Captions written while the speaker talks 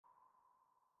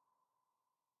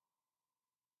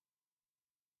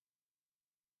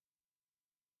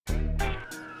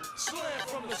Slam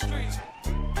from the streets.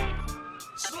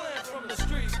 Slam from the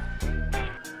streets.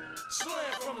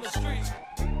 Slam from the streets.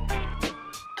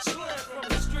 Slam from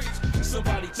the streets.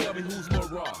 Somebody tell me who's more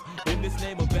raw. In this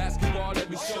name of basketball, let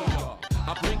me show y'all.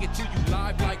 I bring it to you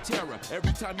live like terror.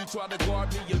 Every time you try to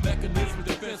guard me, your mechanism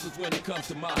defenseless when it comes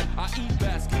to mine. I eat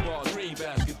basketball, dream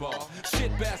basketball.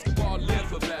 Shit basketball, live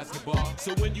for basketball.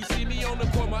 So when you see me on the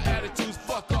court, my attitude's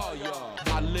fuck all y'all.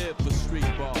 I live for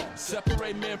street ball.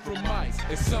 Separate men from mice.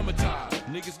 It's summertime.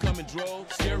 Niggas come in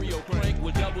droves. Stereo crank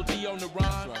with double D on the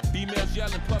rhyme. Females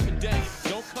yelling, puffin' dank.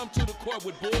 Don't come to the court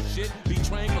with bullshit. Be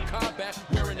trained for combat,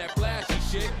 wearing that flashy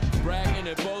shit. Bragging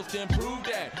and boasting, prove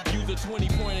that. Use a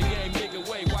 20-point a game, nigga.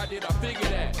 Wait, why did I figure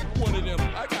that? One of them,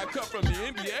 I got cut from the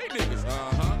NBA niggas.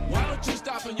 Why don't you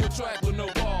stop in your track with no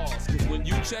balls? Cause when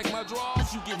you check my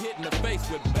draws, you get hit in the face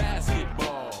with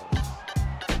basketballs.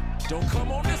 Don't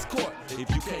come on this court if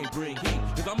you can't bring heat.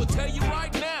 Cause I'ma tell you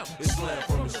right now, it's slam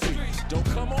from the streets. Don't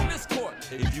come on this court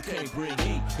if you can't bring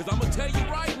heat. Cause I'ma tell you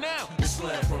right now, it's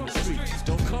slam from the streets.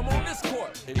 Don't come on this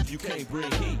court if you can't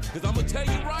bring heat. Cause I'ma tell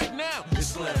you right now, it's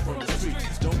slam from the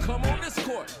streets. Don't come on this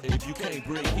court if you can't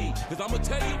bring heat. Cause I'ma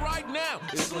tell you right now,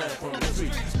 it's slam from the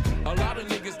streets. A lot of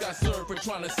niggas got served for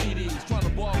trying to see these, trying to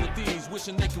ball with these,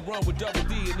 wishing they could run with double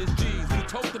D and his G's. We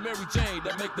toast the Mary Jane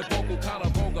that make the vocal kind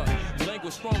of vulgar,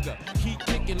 language stronger. Keep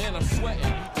kicking and I'm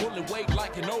sweating, pulling weight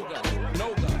like an ogre.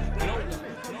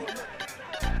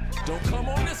 Don't come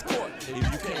on this court if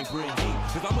you can't bring heat.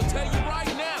 Cause I'ma tell you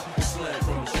right now, it's slam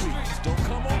from the streets. Don't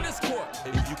come on this court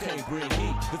if you can't bring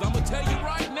heat. Cause I'ma tell you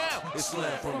right now, it's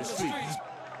slam from the streets.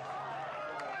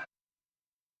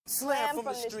 Slam from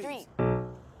the street.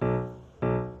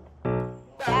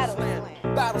 Battle slam.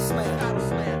 Battle slam. Battle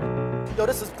slam. Yo,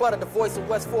 this is Butter, the voice of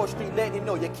West 4th Street, letting you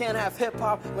know you can't have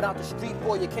hip-hop without the street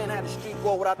boy. You can't have the street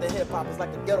boy without the hip-hop. It's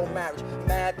like a ghetto marriage.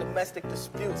 Mad domestic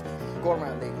disputes. Go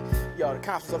around, lady. Yo, the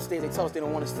cops upstairs, they tell us they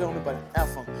don't want us filming, but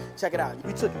F them. Check it out.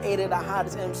 We took 8 of the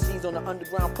hottest MCs on the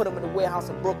underground, put them in the warehouse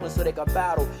in Brooklyn so they could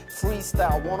battle.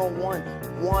 Freestyle, one-on-one,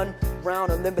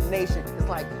 one-round elimination. It's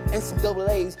like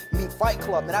NCAA's meet Fight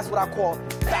Club, and that's what I call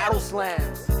battle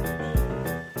slams.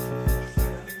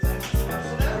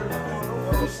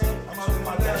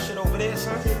 That shit over there,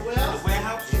 son. The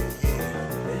warehouse.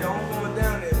 Yeah. Yo, I'm going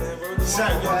down there, man, bro.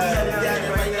 Son, yo, we had it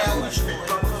down right now.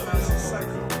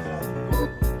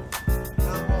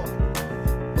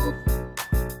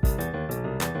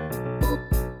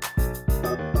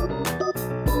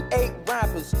 Eight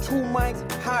rappers, 2 mics,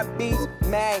 hot beats,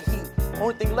 mad heat.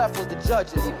 Only thing left was the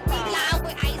judges. We live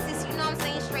with ISIS, you know what I'm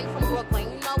saying? Straight from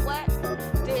Brooklyn. You know what?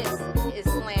 This is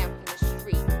slam from the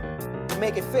street. To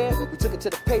make it fair, we took it to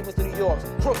the pavements of New York,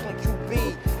 Brooklyn,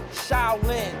 QB,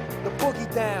 Shaolin, the boogie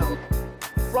down.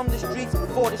 From the streets,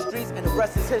 for the streets, and the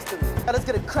rest is history. Now let's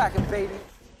get it cracking, baby.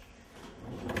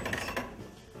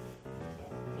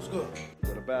 What's good?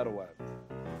 Where the battle at?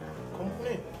 Come on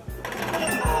in.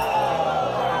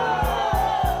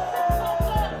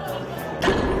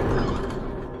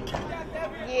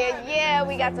 Yeah,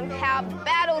 we got some pal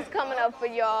battles coming up for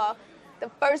y'all. The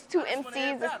first 2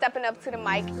 MCs are stepping up to the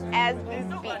mic as we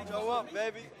speak. Show up,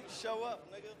 baby. Show up,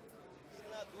 nigga.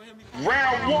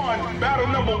 Round 1, battle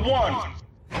number 1.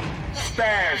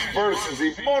 Stash versus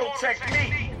Immortal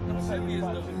Technique.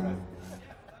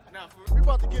 We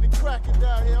about to get it cracking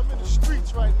down here. I'm in the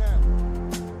streets right now.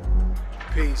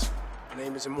 Peace. My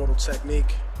name is Immortal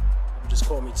Technique. Just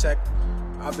call me Tech.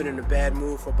 I've been in a bad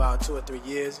mood for about 2 or 3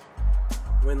 years.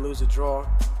 Win, lose, or draw.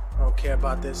 I don't care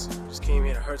about this. Just came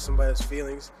here to hurt somebody's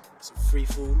feelings. Some free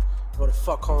food. Go the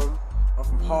fuck home. I'm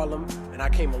from Harlem, and I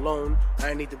came alone. I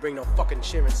didn't need to bring no fucking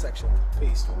cheering section.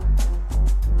 Peace.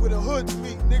 Where the hoods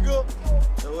meet, nigga.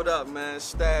 Yo, what up, man?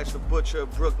 Stash, the butcher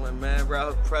of Brooklyn, man.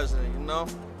 Route president, you know?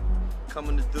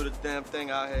 Coming to do the damn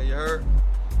thing out here, you heard?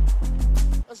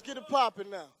 Let's get it popping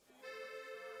now.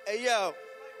 Hey, yo.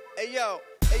 Hey, yo.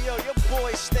 Hey, yo, your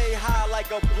boy stay high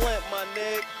like a blimp, my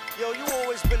nigga. Yo, you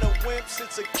always been a wimp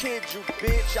since a kid, you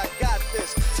bitch. I got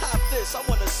this, top this, I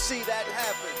wanna see that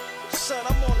happen. Son,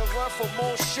 I'm on the run for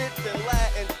more shit than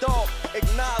Latin. Dog,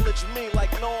 acknowledge me like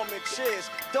Norman Cheers.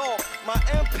 Dog, my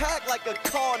impact like a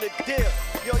car in a dip.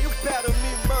 Yo, you battle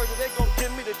me murder, they gon'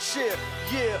 give me the cheer.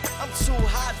 Yeah, I'm too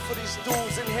hot for these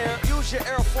dudes in here. Use your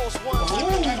Air Force One.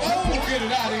 Get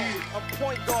it out of here. I'm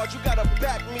point guard, you gotta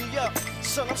back me up.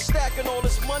 Son, I'm stacking all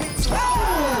this money to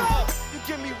You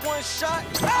give me one shot,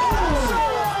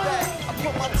 I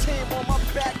put my team on my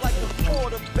back like a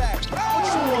quarterback. What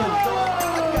you want, dog?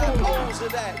 I got O's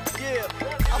of that. Yeah,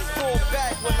 I fall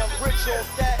back when I'm rich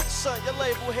off that. Son, your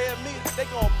label hear me, they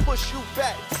gon' push you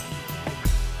back.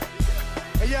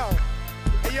 Hey yo,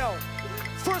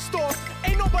 First off,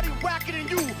 ain't nobody whacker than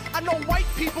you. I know white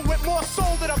people with more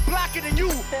soul that are blacker than you.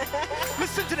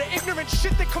 Listen to the ignorant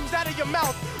shit that comes out of your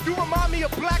mouth. You remind me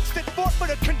of blacks that fought for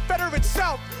the Confederate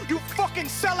South. You fucking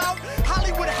sellout.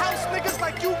 Hollywood house niggas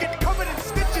like you get covered in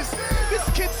stitches. This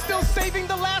kid's still saving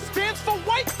the last dance for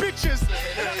white bitches.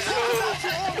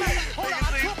 Hold on,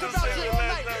 I talked about you all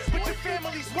night, but your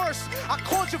family's worse. I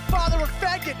called your father a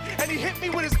faggot, and he hit me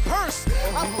with his purse.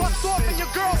 I bust off in your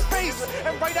girl's face,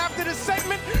 and right after this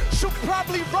segment, she'll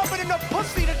probably rub it in her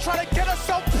pussy to try to get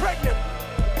herself pregnant.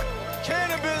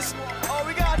 Cannabis. Oh,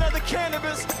 we got another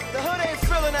cannabis. The hood ain't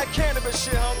feeling that cannabis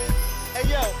shit, homie. Hey,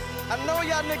 yo, I know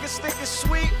y'all niggas think it's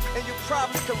sweet, and you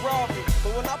probably can rob me.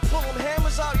 But when I pull them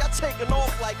hammers out, y'all taking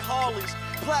off like Harleys.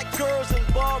 Black girls and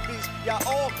Barbies, y'all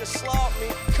all can slaughter me.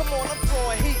 Come on, I'm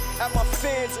throwing heat at my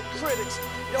fans and critics.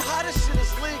 Yo, how this shit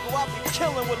is legal, I be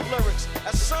killing with lyrics.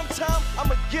 At some time,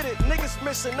 I'ma get it, niggas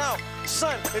missing out.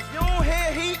 Son, if you don't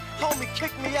hear heat, homie,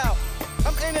 kick me out.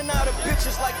 I'm in and out of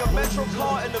bitches like a Metro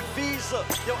car and a Visa.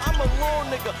 Yo, I'm a little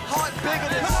nigga, heart bigger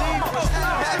than zebras.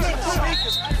 Matching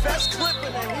sneakers, vest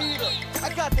clipping a heater.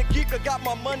 I got the geeker, got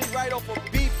my money right off a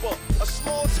beeper. A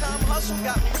small time hustle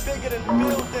got me bigger than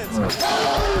buildings.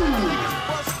 Niggas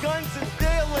bust guns and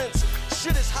dealings.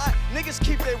 Shit is hot, niggas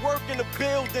keep their work in the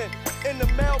building. In the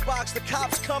mailbox, the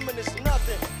cops coming, it's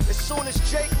nothing. As soon as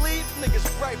Jake leave, niggas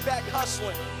right back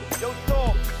hustling. Yo,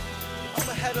 dog, I'm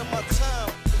ahead of my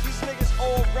time. Niggas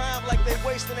all rhyme like they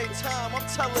wasting their time. I'm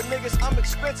telling niggas I'm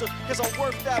expensive cause I'm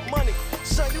worth that money.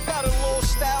 Son, you got a little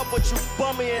style but you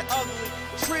bummy and ugly.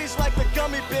 Trees like the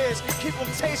gummy bears, keep them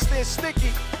tasty and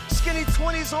sticky. Skinny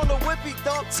 20s on the whippy,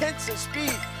 dog tents and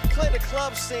speed. Play the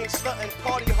club scene, stuntin',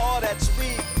 party hard at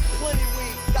speed. Plenty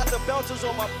weed, got the bouncers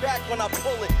on my back when I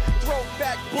pull it. Throw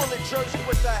back bullet jersey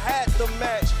with the hat to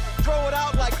match. Throw it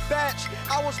out like batch,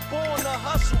 I was born to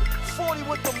hustle. 40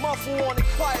 with the muffle on and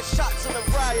quiet shots in the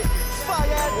riot. Fire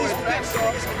at these bitch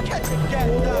niggas, catch a gat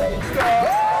diet.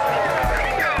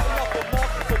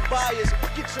 For buyers,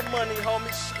 get your money,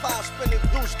 homies. Five spinning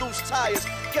deuce tires.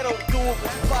 Ghetto do it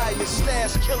with fire,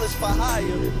 stash killers for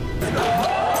hire.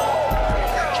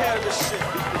 That cannabis shit.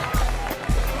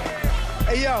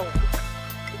 Hey yo,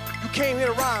 you came here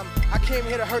to rhyme, I came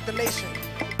here to hurt the nation.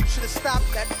 Should've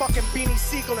stopped that fucking Beanie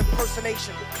Siegel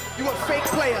impersonation. You a fake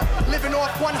player, living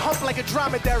off one hump like a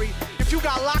dromedary. If you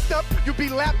got locked up, you'd be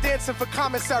lap dancing for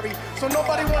commissary. So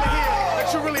nobody wanna hear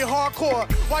that you're really hardcore.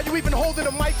 Why you even holding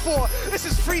a mic for? This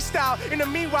is freestyle. In the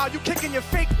meanwhile, you kicking your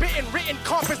fake bitten written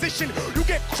composition. You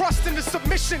get crushed into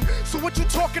submission. So what you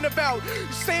talking about?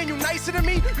 You saying you nicer than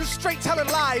me? You straight telling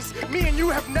lies. Me and you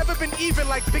have never been even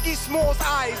like Biggie Small's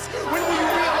eyes. When will you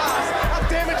realize I'll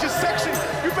damage your section?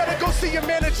 You better go see your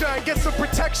manager and get some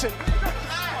protection.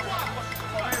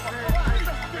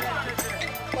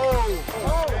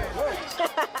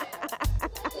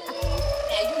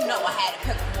 Yeah, you know I had to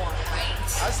pick one, right?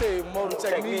 I say Immortal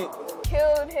Technique.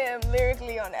 Killed him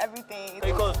lyrically on everything.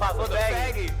 They call it pop for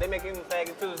faggy. They make him a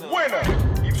faggot too. So. Winner,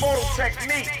 Immortal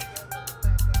Technique.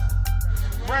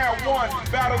 Round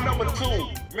 1, battle number 2.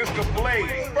 Mr.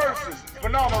 Blaze versus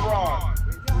Phenomenon.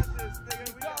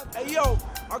 Hey yo,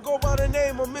 I go by the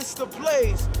name of Mr.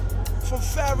 Blaze from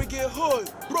Farragut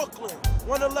Hood, Brooklyn,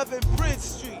 111 Bridge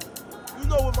Street. You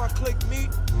know where my clique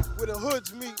meet? Where the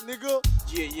hoods meet, nigga.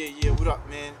 Yeah, what up,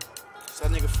 man? It's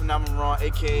that nigga Phenomenon,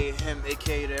 aka him,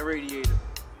 aka the Irradiator.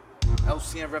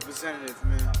 LCN representative,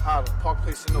 man. Holla, Park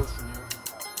Place in Ocean,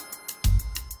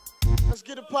 yo. Let's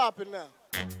get it poppin' now.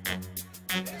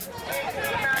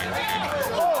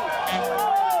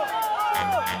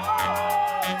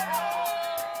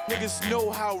 Niggas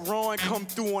know how Ron come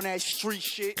through on that street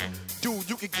shit. Dude,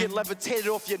 you could get levitated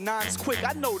off your nines quick.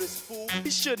 I know this fool, he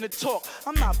shouldn't have talked.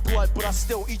 I'm not blood, but I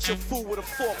still eat your food with a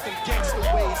fork in gangster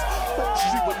ways. Walk the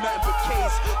street with nothing but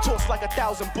K's. Toss like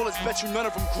 1,000 bullets, bet you none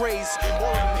of them graze. All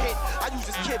of them hit, I use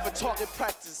this kid for target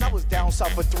practice. I was down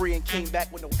south for 3 and came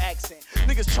back with no accent.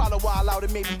 Niggas try to wild out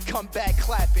and made me come back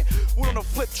clapping. Went on a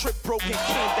flip trip, broke and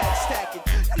came back stacking.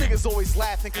 Y'all niggas always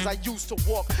laughing cause I used to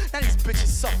walk. Now these bitches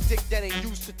suck dick that ain't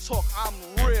used to talk. I'm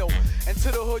real, and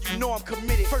to the hood you know I'm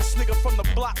committed. First nigga from the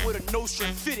block with a no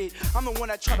string fitted. I'm the one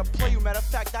that try to play you, matter of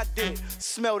fact I did.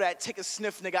 Smell that, take a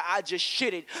sniff, nigga, I just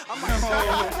shitted. I'm like,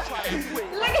 try to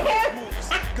quit. Look at him.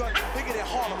 Gun bigger than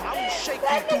Harlem. I will shake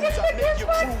you dudes, I make you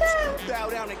cruise. Bow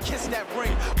down and kiss that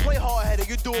ring. Play hard-headed,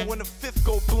 you do it when the fifth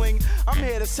go bling. I'm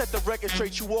here to set the record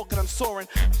straight, you walking, I'm soaring.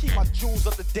 Keep my jewels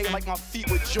up to date like my feet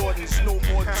with Jordans, no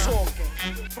more talking.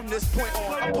 From this point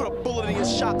on, I put a bullet in your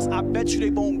shocks, I bet you they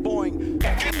both boing boing.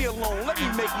 Leave me alone, let me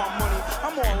make my money.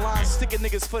 I'm online sticking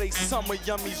niggas for they summer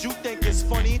yummies. You think it's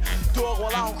funny? Dog, well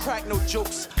I don't crack no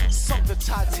jokes. Sunk the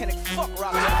Titanic, fuck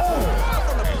rock. I'm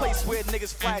from the place where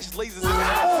niggas flash lasers in the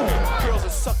house. Girls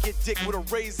that suck your dick with a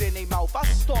razor in their mouth. I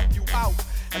stomp you out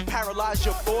and paralyze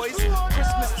your boys.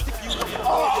 Christmas stick you with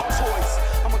all your toys.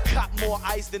 I'ma cop more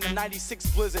ice than the 96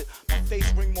 blizzard. My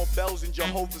face ring more bells than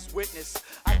Jehovah's Witness.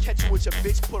 I catch you with your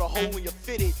bitch, put a hole in your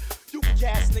fitted. You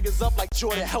gas niggas up like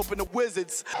Jordan helping the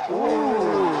Wizards.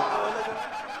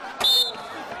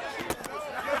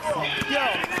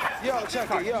 Yo, check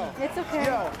it, yo. It's okay.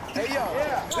 Yo, hey, yo.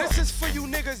 Yeah. This is for you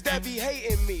niggas that be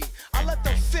hating me. I let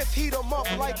the fifth heat them up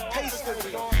like pastry.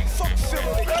 Fuck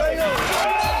feeling it.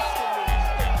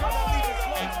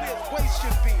 Waist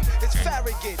should be. It's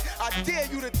Farragut. I dare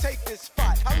you to take this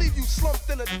spot. I leave you slumped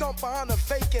in a dump behind a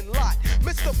vacant lot.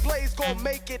 Mr. Blaze gon'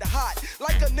 make it hot.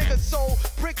 Like a nigga sold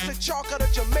bricks of chalk at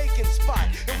a Jamaican spot.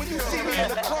 And when you see me in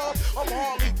the club, I'm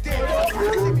hardly dead.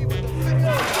 You see me with the 50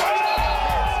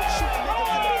 shooting niggas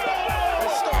in the back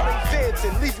and starting vids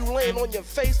and leave you laying on your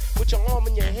face with your arm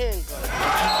in your handgun.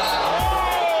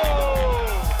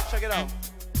 Check it out.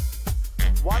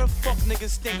 Why the fuck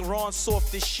niggas think Ron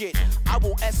soft as shit? I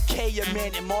will SK your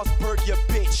man and Mossberg your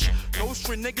bitch. No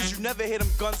string niggas, you never hear them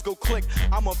guns go click.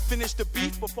 I'ma finish the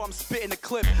beef before I'm spitting the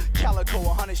clip. Calico,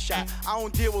 100 shot. I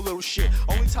don't deal with little shit.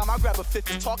 Only time I grab a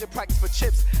fifth is target practice for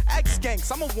chips. Ask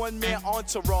skanks, I'm a one-man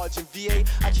entourage. In VA,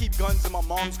 I keep guns in my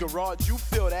mom's garage. You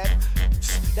feel that?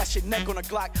 That's your neck on a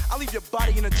Glock. I leave your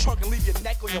body in the trunk and leave your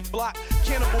neck on your block.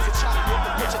 Cannibals will chop you up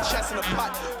and put your chest in a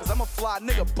pot. Cause I'm a fly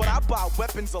nigga, but I buy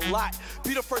weapons a lot.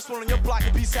 Be the first one on your block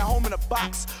to be sent home in a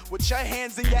box. With your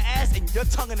hands in your ass and your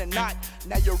tongue in a knot.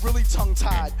 Now you're really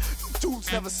tongue-tied. Dudes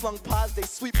never slung pies, they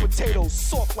sweet potatoes,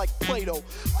 soft like Play-Doh.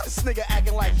 Why this nigga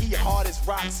acting like he hard as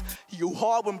rocks? You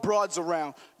hard when broads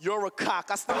around. You're a cock.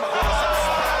 I still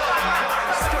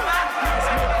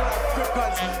grip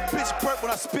guns. Bitch burp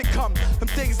when I spit cum. Them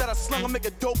things that I slung, I make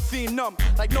a dope fiend numb.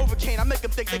 Like Novocaine, I make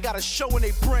them think they got a show in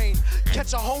their brain.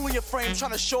 Catch a hole in your frame,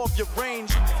 trying to show off your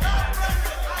range. That's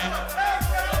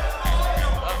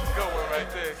a good one right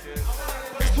there, kid.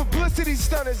 This publicity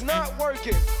stunt is not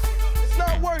working. It's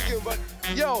not working, but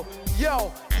yo,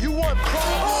 you want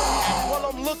problems? Well,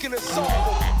 I'm looking to solve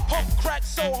them. Pump crack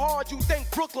so hard you think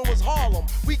Brooklyn was Harlem.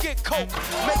 We get coke,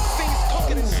 make things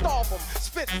cooking and starve them.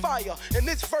 Spit fire. In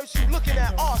this verse, you looking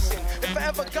at arson. If I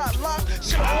ever got locked,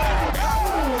 should've already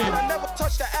popped. And I never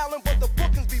touched the Allen, but the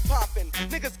bookings be popping.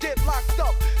 Niggas get locked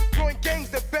up, join gangs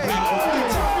that bang. You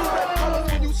tell me red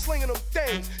colors when you slinging them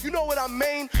things. You know what I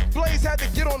mean? Blaze had to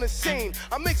get on the scene.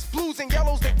 I mix blues and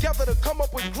yellows together to come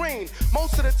up with green.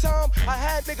 Most of the time, I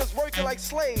had niggas working like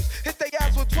slaves. Hit they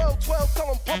ass with 12-12, tell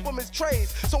them pump them as trays.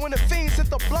 So when the fiends hit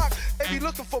the block, they be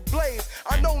looking for Blaze.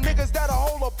 I know niggas that'll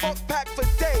hold a buck pack for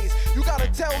days. You gotta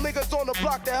tell niggas on the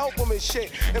block to help him and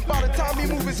shit. And by the time he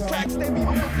move his clacks, they be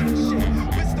open to the shit.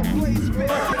 Mr. Blaze spit.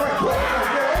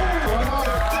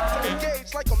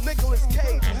 Engage like I'm Nicolas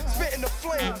Cage. Spit in the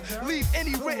flames, leave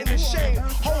any written in shame.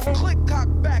 Whole click cock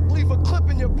back, leave a clip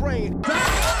in your brain.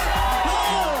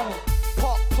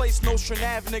 Park Place, Nostrand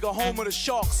Ave, nigga, home of the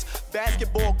Sharks.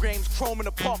 Basketball games, chrome in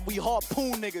the park, we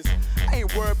harpoon niggas. I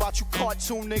ain't worried about you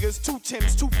cartoon niggas. 2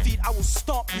 Timbs, 2 feet, I will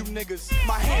stomp you niggas.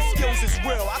 My hand skills is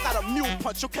real, I got a mule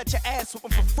punch. You'll catch your ass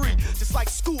whooping for free, just like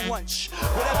school lunch.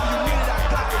 Whatever you need, I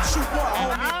got what you want,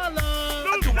 homie.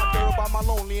 I do my girl by my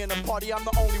lonely in the party, I'm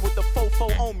the only with the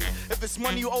fofo on me. If it's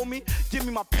money you owe me, give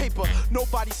me my paper.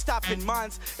 Nobody stopping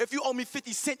mines. If you owe me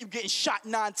 50 cents, you getting shot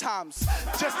 9 times.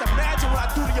 Just imagine what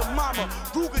I do to your mama.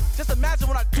 Ruger, just imagine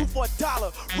what I do for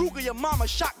 $1. Ruger your mama,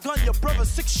 shotgun your brother,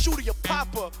 6-shooter your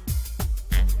papa.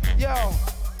 Yo,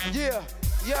 yeah,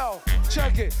 yo,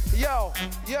 check it, yo,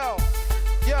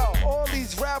 all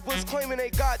these rappers claiming they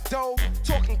got dough,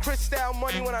 talking crystal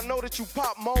money when I know that you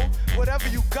pop mo. Whatever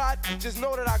you got, just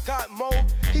know that I got mo.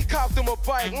 He copped him a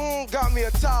bike, got me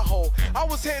a Tahoe. I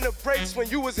was hitting the brakes when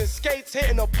you was in skates,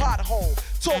 hitting a pothole.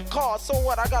 Talk cars, so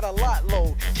what? I got a lot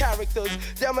load. Characters,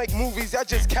 they make movies, that's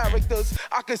just characters.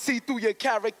 I can see through your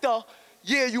character.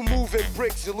 Yeah, you moving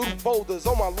bricks, you little boulders.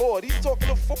 Oh my lord, he's talking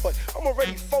to Ford. I'm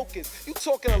already focused. You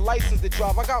talking a license to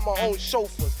drive, I got my own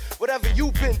chauffeurs. Whatever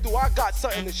you been through, I got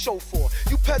something to show for.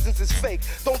 You peasants is fake,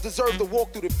 don't deserve to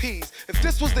walk through the peas. If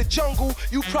this was the jungle,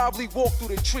 you probably walk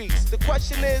through the trees. The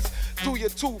question is, through your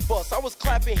 2 bus. I was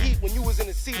clapping heat when you was in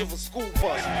the seat of a school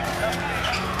bus.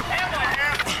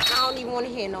 I don't even want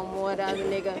to hear no more of the other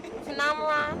nigga.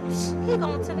 Phenomenon, he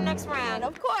going to the next round.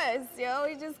 Of course, yo,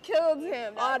 he just killed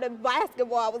him. All the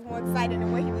basketball was more exciting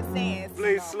than what he was saying.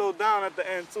 Blaze slowed down at the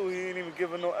end too, he ain't even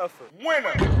giving no effort.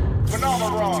 Winner,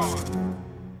 Phenomenon.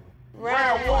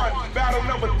 Round 1, battle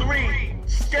number 3,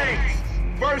 Skanks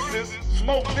versus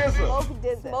Smoke DZA.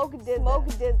 Smoke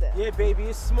DZA. Yeah, baby,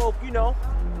 it's Smoke, you know.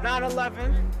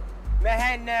 9/11,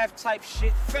 Manhattan Ave type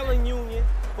shit, Felon Union,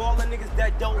 for all the niggas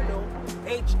that don't know.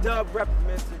 H-Dub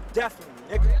reppin', definitely,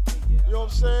 nigga. You know what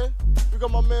I'm saying? We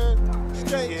got my man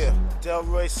Skanks. Yeah,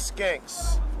 Delroy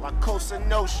Skanks, La Cosa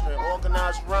Nostra,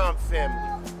 organized rhyme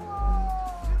family.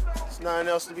 There's nothing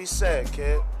else to be said,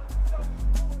 kid.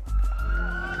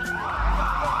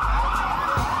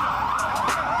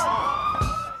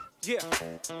 Yeah.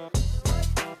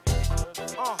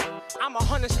 I'm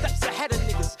 100 steps ahead of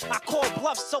niggas. I call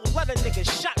bluffs, so let a nigga.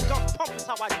 Shotgun pump is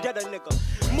how I dead a nigga.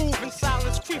 Move in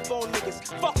silence, creep on niggas.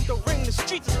 Fuck the ring, the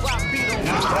streets is where I beat on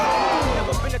niggas.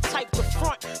 Never been the type to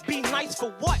front. Be nice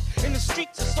for what? In the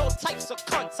streets, it's all types of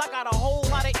cunts. I got a whole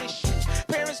lot of issues.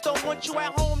 Parents don't want you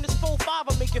at home. This 4-5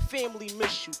 will make your family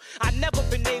miss you. I never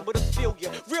been able to feel you.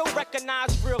 Real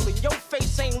recognize real, and your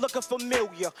face ain't looking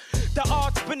familiar. The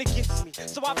odds been against me,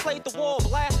 so I played the wall.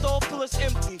 Blast off till it's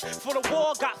empty. For the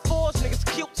war, got fours, niggas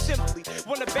killed simply.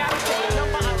 When the battle take a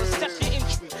number, I accept your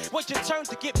entry. Wait your turn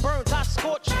to get burned, I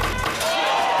scorch you.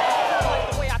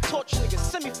 Like the way I torch niggas,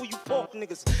 send me for you pork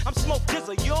niggas. I'm Smoke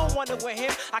DZA, you don't wanna with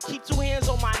him. I keep 2 hands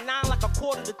on my 9 like a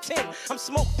 1/4 to 10. I'm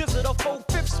Smoke DZA, the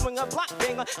 4/5 swinger, block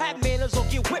banger. Have manners or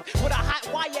get whipped with a hot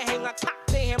wire hanger. Cock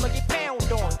the hammer, get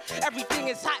pound on. Everything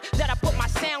is hot that I put my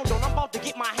sound on. I'm about to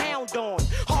get my hound on.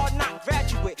 Hard knock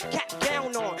graduate, cap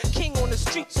gown on. King on the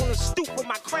streets on the stoop with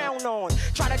my crown on.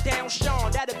 Try to down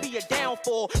Sean, that'll be a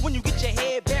downfall. When you get your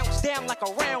head bounced down like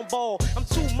a round ball. I'm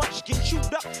too much, get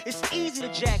chewed up. It's easy to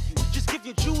jack you. Just give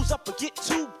your jewels up or get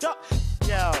tubed up.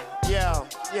 Yo,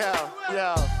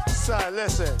 son,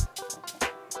 listen.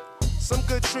 Some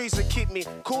good trees that keep me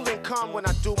cool and calm when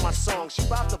I do my songs. You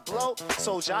about to blow?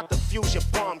 Soldier, I defuse your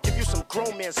bomb. Give you some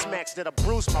grown man smacks that'll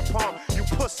bruise my palm. You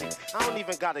pussy, I don't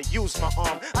even gotta use my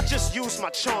arm. I just use my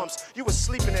charms. You was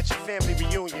sleeping at your family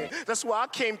reunion. That's why I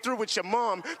came through with your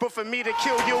mom. But for me to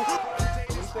kill you,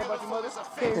 about your mother?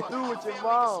 Came through with your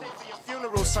mom.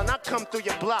 Funeral, son, I come through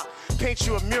your block, paint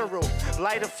you a mural,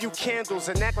 light a few candles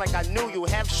and act like I knew you.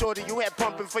 Have shorty you had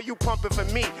pumping for you, pumping for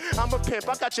me. I'm a pimp,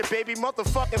 I got your baby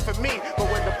motherfucking for me. But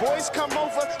when the boys come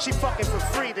over, she fucking for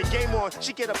free. The game on,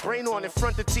 she get her brain on in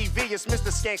front of TV. It's Mr.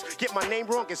 Skanks, get my name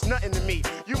wrong, it's nothing to me.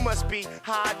 You must be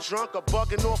high, drunk, or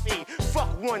bugging off E. Fuck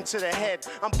 1 to the head,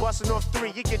 I'm busting off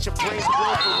 3. You get your brains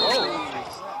blown for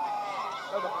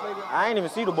I ain't even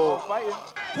see the ball.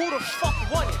 Who the fuck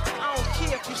won it? I don't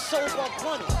care if you sober or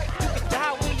running. You can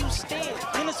die where you stand.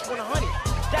 Then it's 100.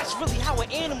 That's really how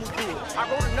an animal do it. I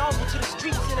wrote a novel to the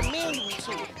streets and a manual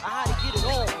to it. I had to get it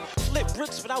on. Flip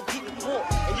bricks without getting caught.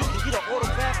 And you can get an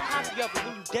autographed copy of it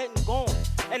when you dead and gone.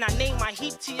 And I named my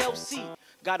heat TLC.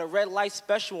 Got a red light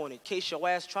special on it in case your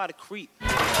ass try to creep.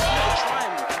 Try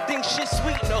me. Think shit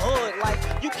sweet in the hood. Like,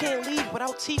 you can't leave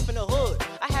without teeth in the hood.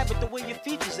 I have it the way your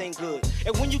features ain't good.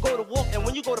 And when you go to walk and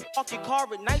when you go to park your car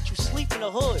at night, you sleep in the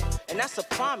hood. And that's a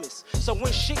promise. So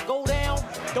when shit go down,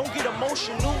 don't get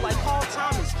emotional like Carl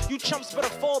Thomas. You chumps better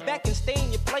fall back and stay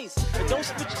in your place. And don't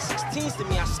spit your 16s to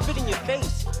me, I spit in your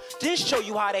face. Then show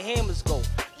you how the hammers go.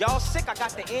 Y'all sick, I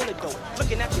got the antidote.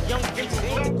 Looking at the young face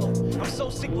indigo. I'm so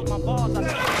sick with my bars, I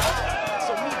can't.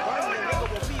 So me burning a nigga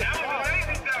won't be a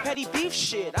problem. Petty beef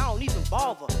shit, I don't even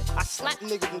bother. I slap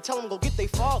niggas and tell them go get they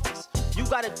fathers. You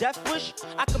got a death wish?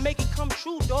 I can make it come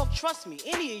true, dog. Trust me,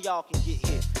 any of y'all can get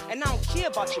hit. And I don't care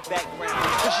about your background,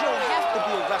 cause you don't have to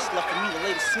be a wrestler for me to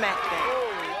lay the smack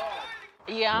down.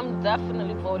 Yeah, I'm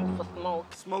definitely voting for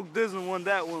Smoke. Smoke DZA won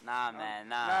that one. Nah, man,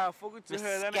 nah. Nah, fuck with your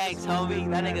head. That Skanks, homie.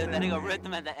 That nigga ripped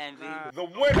him at the end, The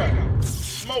winner,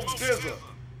 Smoke DZA.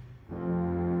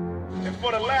 And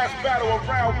for the last battle of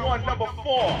round 1, number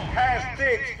 4, Has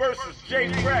Diggs versus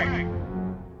J Crack.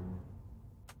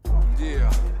 Yeah.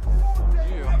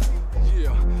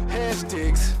 Has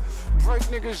Diggs, break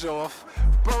niggas off,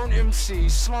 burn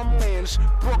MCs, slumlands,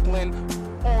 Brooklyn,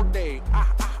 all day.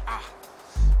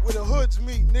 Where the hoods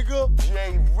meet, nigga.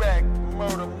 J-Wreck,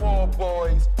 Murder More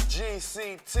Boys,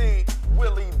 GCT,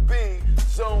 Willie B,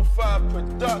 Zone 5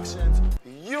 Productions.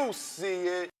 You see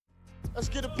it. Let's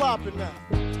get it poppin' now.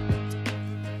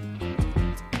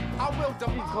 I will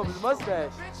dump his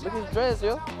mustache. Look at his dress,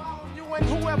 yo. You and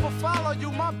whoever follow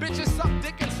you, my bitches suck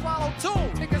dick and swallow too.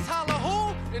 Niggas holler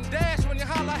who, then dash when you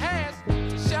holler has.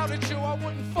 Shout at you, I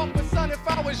wouldn't fuck with son if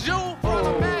I was you.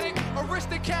 Automatic,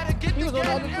 aristocratic, get together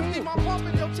and empty my pump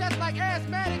in your chest like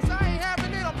asthmatics. I ain't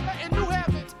having it, I'm letting you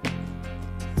have it.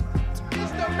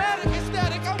 Systematic,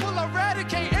 ecstatic, I will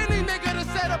eradicate any nigga that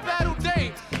set a battle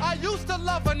date. I used to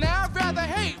love her, now I'd rather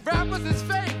hate. Rappers is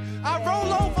fake. I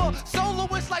roll over,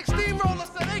 soloists like steamrollers,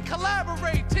 so they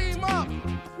collaborate, team up.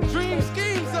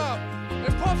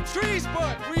 trees,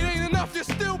 but we ain't enough. You're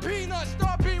still peanuts.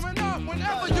 Start beaming up.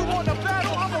 Whenever you want to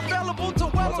battle, I'm available to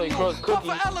well you. Cuff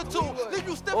for Ella too. Leave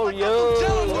you stiff like I'm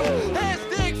gelling you. Hands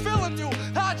dig, filling you.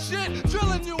 Hot shit,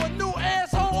 drilling you. A new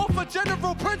asshole for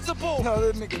general principle. No,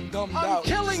 that nigga dumbed out. I'm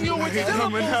killing you with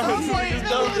syllables. I'm like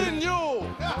killing you.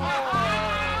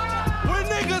 When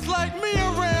niggas like me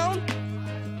around,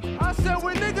 I said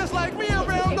when niggas like me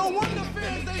around, no wonder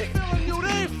fans they feeling you.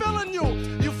 They ain't feeling you.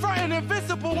 You frontin'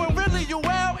 invincible when really you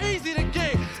out, easy to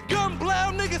get. Gun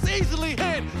blow, niggas easily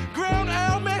hit. Ground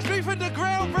out, match me for the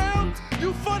ground round.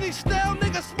 You funny style,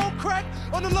 niggas smoke crack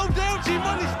on the low down G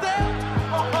money style.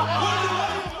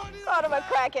 Called him a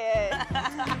crackhead.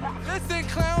 Listen,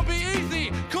 clown, be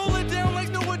easy. Cool it down like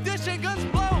New Edition. Guns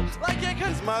blow like it.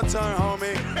 It's my turn,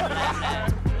 homie.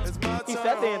 It's my turn, He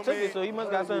sat there and took it, so he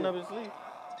must got something up his sleeve.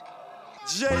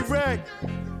 J-Rec,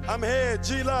 I'm here.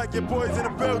 G-Lock, your boys in the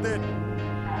building.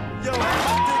 Yo, I'm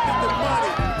addicted to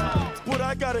money, but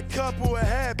I got a couple of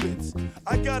habits.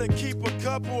 I gotta keep a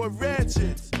couple of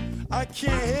ratchets. I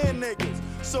can't hear niggas,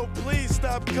 so please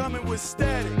stop coming with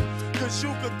static. Cause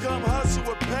you could come hustle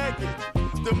a package.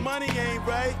 The money ain't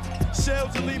right,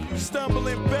 shells will leave you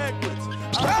stumbling backwards.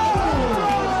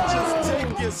 I just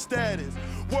take your status.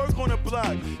 Work on the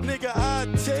block, nigga, I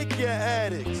take your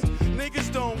addicts. Niggas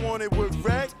don't want it with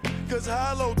wreck, cause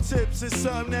hollow tips is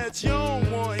something that you don't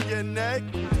want in your neck.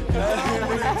 Cause I don't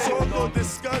wanna talk or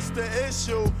discuss the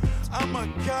issue. I'ma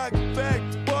cock back,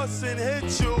 bust and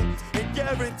hit you, and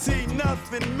guarantee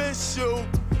nothing miss you.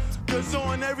 Cause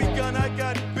on every gun I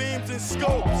got beams and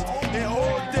scopes, and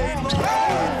all day long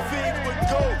I feed with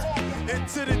coke. And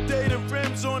to the day the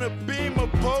rims on a beam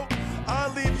of poke,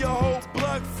 I'll leave your whole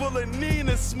block full of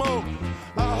Nina smoke.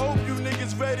 I hope you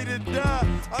niggas ready to die.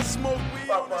 I smoke weed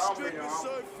on the strip and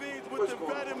serve fiends with the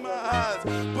red in my eyes,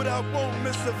 but I won't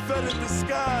miss a feather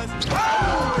disguise. I'm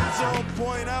always on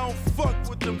point, I don't fuck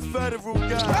with them federal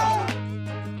guys.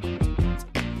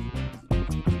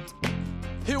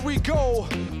 Here we go,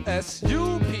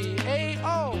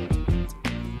 S-U-P-A-O.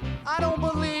 I don't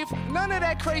believe none of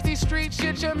that crazy street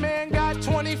shit. Your man got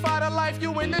 25 to life,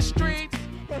 you in the streets.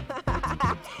 He's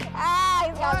got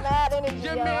mad energy.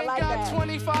 Your yo, man I like got that.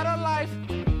 25 to life.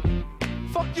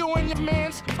 Fuck you and your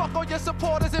mans. Fuck all your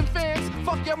supporters and fans.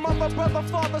 Fuck your mother, brother,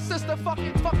 father, sister. Fuck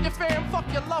your fam. Fuck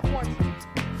your loved ones.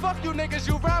 Fuck you niggas,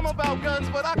 you rhyme about guns,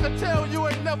 but I could tell you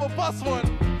ain't never bust one.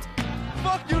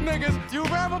 Fuck you niggas, you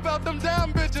rhyme about them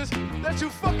damn bitches that you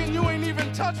fucking, you ain't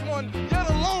even touch one, let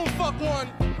alone fuck one.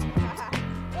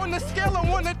 On the scale of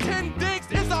 1 to 10 digs,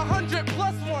 it's 100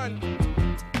 plus 1.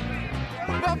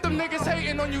 What about them niggas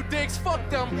hating on you digs? Fuck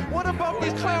them. What about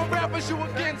these clown rappers you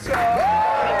against?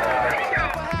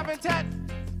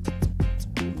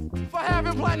 For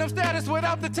having platinum status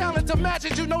without the talent to match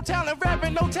it. You no talent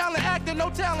rapping, no talent acting, no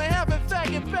talent having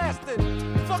faggot bastard.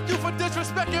 Fuck you for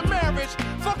disrespecting marriage.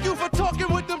 Fuck you for talking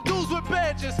with them dudes with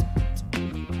badges.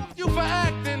 Fuck you for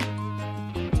acting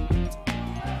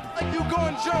like you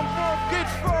gon' jump off, get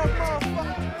from,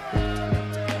 motherfucker.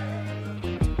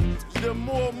 The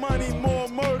more money, more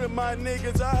murder, my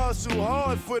niggas. I hustle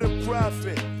hard for the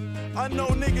profit. I know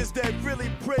niggas that really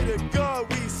pray to God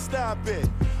we stop it.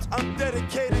 I'm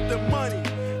dedicated to money.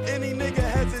 Any nigga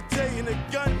hesitating to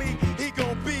gun me, he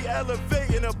gon' be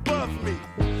elevating above me.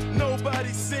 Nobody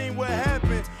seen what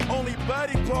happened, only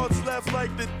body parts left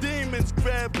like the demons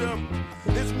grabbed him.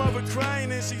 His mother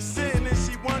crying and she sitting and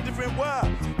she wondering why,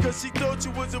 cause she thought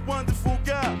you was a wonderful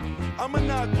guy. I'ma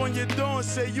knock on your door and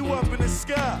say you up in the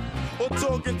sky, or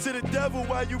talking to the devil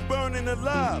while you burning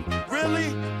alive.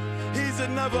 Really? He's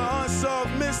another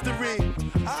unsolved mystery.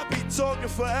 I'll be talking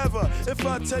forever if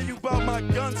I tell you about my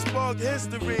gun spark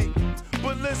history.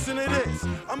 But listen to this,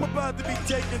 I'm about to be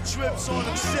taking trips on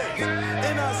them shit,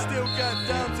 and I still got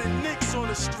dimes and nicks on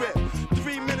the strip.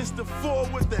 3 minutes to 4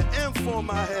 with the M for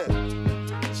my head.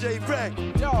 J-Rec.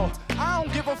 Yo, I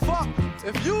don't give a fuck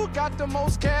if you got the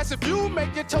most cash. If you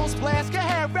make your toast blast, go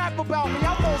ahead, rap about me,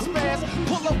 I won't spaz.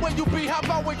 Pull up where you be, hop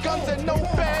out with guns and no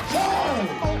badge.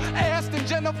 Aston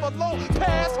Jennifer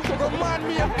Lopez. Remind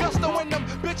me of Gusto and them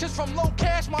bitches from low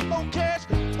cash. My low cash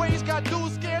ways got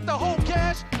dudes scared the whole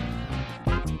cash.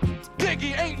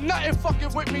 Diggy ain't nothing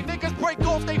fucking with me. Niggas break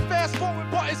off, they fast forward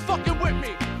buttons fucking with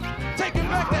me. Taking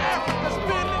back to Africa,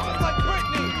 spin niggas like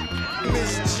Britney.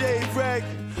 Miss J-Rec,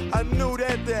 I knew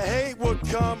that the hate would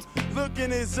come. Look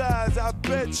in his eyes, I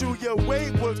bet you your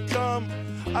weight would come.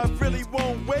 I really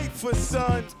won't wait for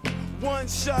sun. One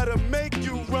shot to make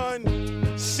you run.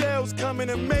 Shells coming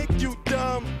to make you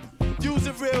dumb. Use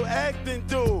a real acting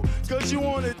dude, cause you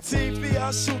on the TV,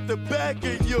 I'll shoot the back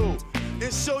of you.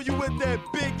 and show you what that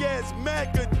big ass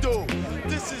Mac could do.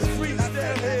 This is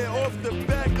freestyle here off the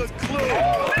back of Clue.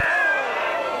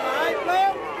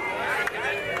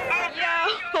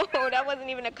 Yo, that wasn't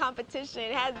even a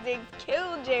competition. Has Diggs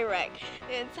killed J-Rec.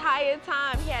 The entire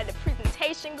time he had the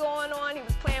presentation going on. He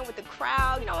was playing with the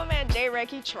crowd. You know what, man, J-Rec,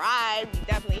 he tried. He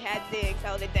definitely had Diggs,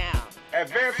 held it down.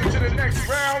 Advancing to the next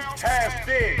round, Has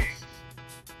Diggs.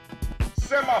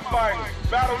 Semifinals,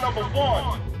 battle number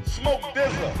 1, Smoke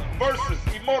DZA versus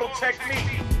Immortal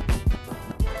Technique.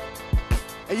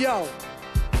 Hey yo,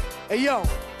 hey yo.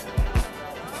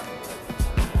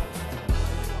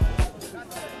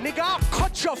 Nigga, I'll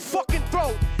cut your fucking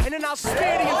throat and then I'll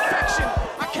spare the infection.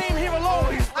 I came here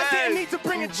alone. I didn't need to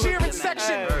bring a cheering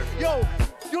section. Yo,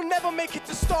 you'll never make it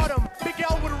to stardom. Big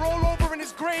L would roll over in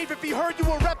his grave if he heard you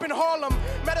were reppin' Harlem.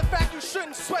 Matter of fact, you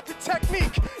shouldn't sweat the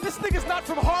technique. This nigga's not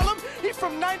from Harlem, he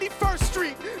from 91st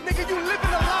Street. Nigga, you live in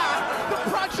a lie. The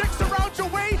projects around your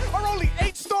way are only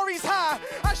 8 stories high.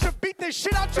 I should beat this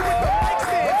shit out you with the mic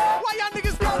stand. Why y'all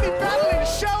niggas got me battling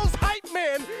Shell's hype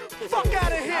man? Fuck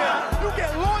out of here. You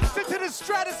get launched into the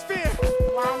stratosphere.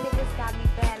 Why niggas got me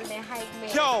battling hype man?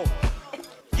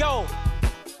 Yo,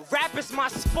 rap is my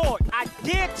sport. I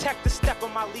dare Tech to step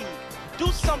in my league. Do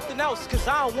something else, cause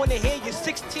I don't wanna hear your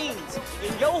 16s.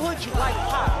 In your hood, you like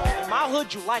pop. In my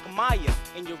hood, you like Maya.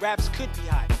 And your raps could be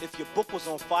hot if your book was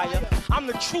on fire. I'm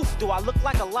the truth, do I look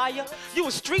like a liar? You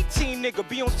a street team nigga,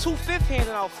 be on 2/5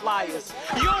 handing out flyers.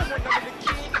 You don't want none of the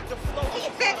kid, the flow is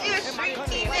and my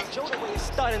gun ain't like Joe the way it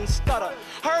stutter.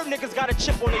 Heard niggas got a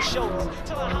chip on their shoulders.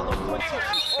 Till I hollow point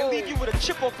and leave you with a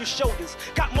chip off your shoulders.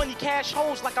 Got money, cash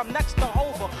holes like I'm next to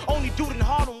Hova. Only dude in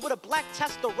Harlem with a black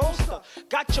Testarossa.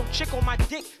 Got your chick on my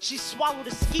dick, she swallowed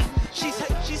a skeet. She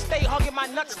stay hugging my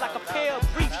nuts like a pair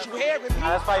of briefs. You hearing me?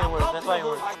 That's why you work. That's why you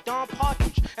work. Like Don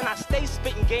Partridge, and I stay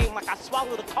spitting game like I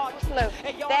swallowed a cartridge. Look,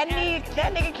 that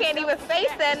nigga can't even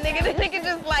face that nigga. The nigga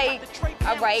just like,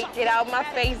 all right, get out of my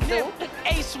face, dude.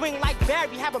 A swing like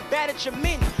Barry, have a bat at your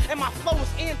men. And my flow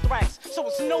is anthrax, so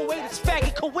it's no way this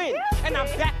faggot could win. And I'm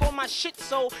back on my shit,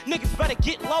 so niggas better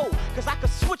get low. Cause I could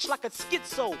switch like a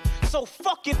schizo. So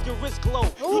fuck if your wrist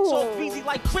glow. You talk easy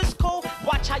like Chris Cole,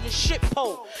 watch how your shit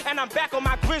pole. And I'm back on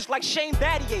my grizz like Shane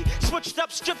Battier. Switched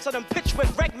up strips of them pitch where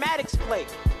Greg Maddox play.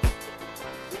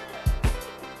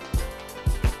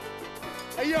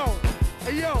 Hey yo,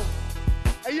 hey yo,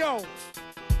 hey yo.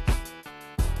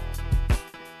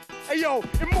 Hey yo,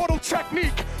 Immortal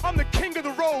Technique, I'm the king of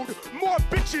the road. More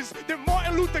bitches than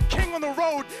Martin Luther King on the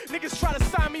road. Niggas try to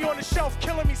sign me on the shelf,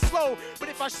 killing me slow. But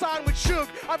if I sign with Suge,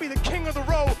 I'll be the king of the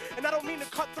road. And I don't mean to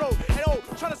cutthroat. And oh,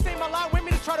 trying to say my line with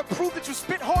me to try to prove that you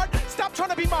spit hard? Stop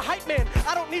trying to be my hype man.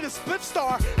 I don't need a split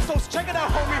star. So check it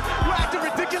out, homie. You acting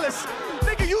ridiculous.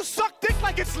 Nigga, you suck dick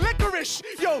like it's licorice.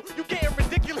 Yo, you getting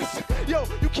ridiculous. Yo,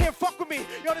 you can't fuck with me.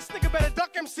 Yo, this nigga better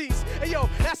duck MCs. Hey yo,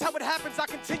 that's how it happens. I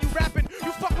continue rapping.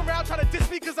 You fuck around, try to diss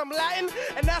me cause I'm Latin,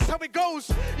 and that's how it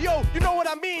goes. Yo, you know what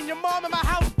I mean. Your mom in my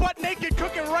house butt naked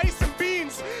cooking rice and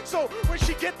beans. So when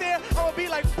she get there, I'ma be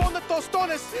like pon de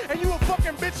tostones, and you a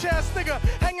fucking bitch ass nigga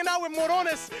hanging out with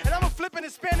morones, and I'ma flip in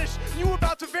Spanish. You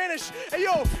about to vanish. Hey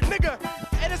yo, nigga,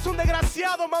 eres un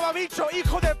desgraciado, mamabicho,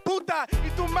 hijo de puta, y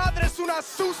tu madre es una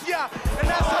sucia, and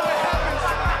that's how it happens.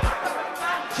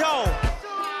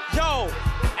 Yo,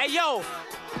 hey yo,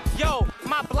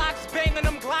 my blocks banging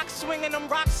them, Glocks swinging them,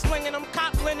 rocks swinging them,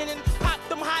 cop linen and pop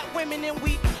them hot women, and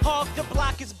we hog the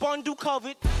block is bundle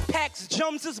covered. Packs,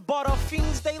 jumps is butter,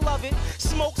 fiends they love it.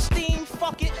 Smoke, steam,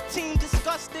 fuck it, team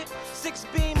disgusted. 6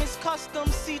 beam is custom,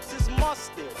 seats is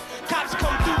mustard. Cops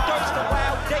come through, thirst the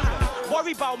wild data.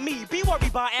 Worry about me, be worried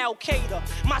about Al Qaeda.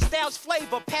 My style's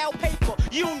flavor, pal paper,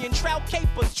 union, trout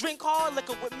capers, drink hard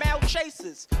liquor with mouth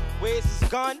chasers. Where's his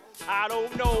gun? I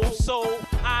don't know, so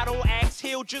I don't ask,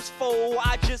 he'll just fold.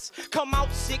 I just come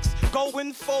out 6,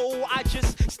 going 4. I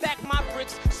just stack my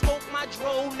bricks, smoke my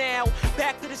dro now.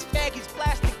 Back to this faggot's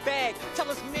plastic bag. Tell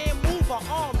us, man, move our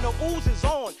arm, the ooze is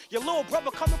on. Your little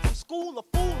brother coming from school, a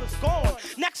fool is gone.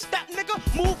 Next step, nigga,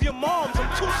 move your moms, I'm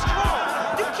too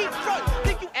strong. You keep frontin',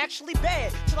 think you actually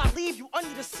bad, till I leave you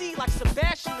under the sea like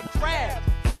Sebastian the Crab.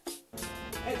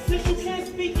 And since you can't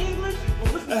speak English,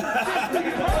 well, listen to the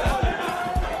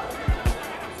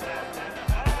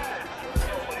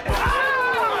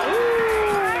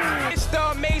It's the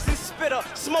amazing spitter,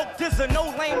 Smoke DZA,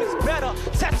 no lame is better.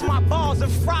 Test my bars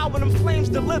and fry when them flames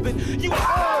delivered. You the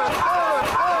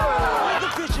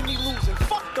vision me losing,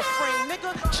 fuck the frame,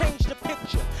 nigga, change the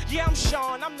picture. Yeah, I'm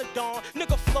Sean, I'm the Don,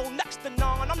 nigga flow next to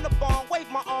none. I'm the bomb, wave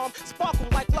my arm, sparkle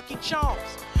like Lucky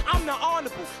Charms. I'm the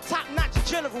honorable, top-notch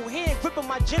general, hand gripping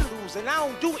my genitals, and I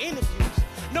don't do interviews.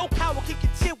 No power can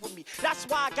contend with me. That's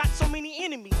why I got so many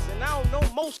enemies, and I don't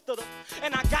know most of them.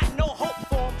 And I got no hope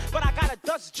for them, but I got a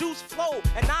Dutch juice flow,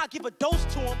 and I'll give a dose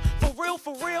to them.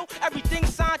 For real, everything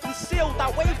signed and sealed.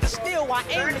 I wave the steel, I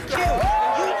aim to kill.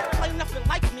 And you don't play nothing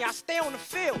like me, I stay on the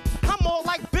field. I'm more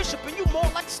like Bishop, and you more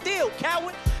like Steel,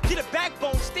 coward. Get a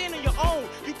backbone, stand on your own.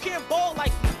 You can't ball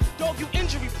like me, dog, you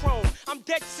injury prone. I'm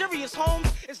dead serious,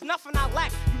 Holmes, it's nothing I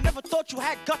lack. You never thought you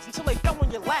had guts until they fell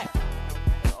on your lap.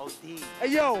 Hey,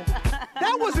 yo,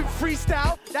 that wasn't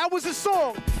freestyle, that was a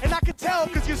song. And I could tell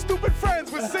because your stupid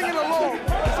friends were singing along.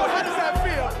 So how does that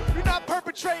feel? You're not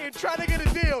perpetrating, trying to get a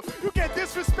deal. You get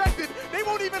disrespected, they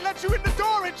won't even let you in the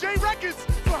door at J Records.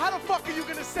 So how the fuck are you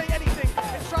gonna say anything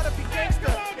and try to be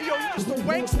gangster? Hey, yo, you're just a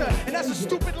wankster, and that's a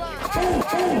stupid line.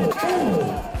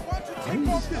 Take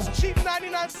off this cheap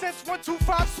 99-cent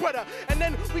 125 sweater, and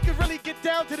then we can really get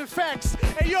down to the facts.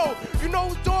 Hey, yo, you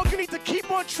know, dog, you need to keep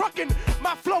on trucking.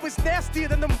 My flow is nastier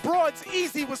than them broads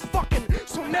Easy was fucking.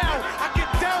 So now I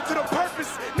get down to the purpose.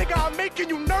 Nigga, I'm making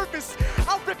you nervous.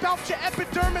 I'll rip out your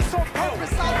epidermis on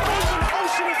purpose. I'll freeze in the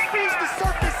ocean and freeze the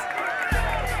surface.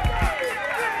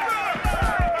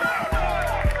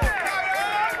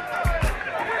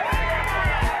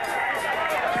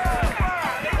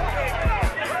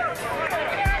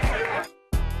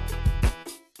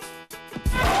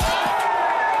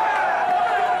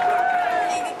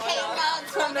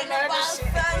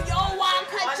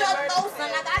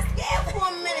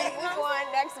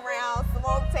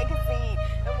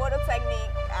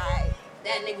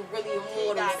 That nigga really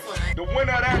immortal, son. The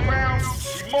winner of that round,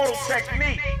 Immortal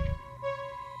Technique.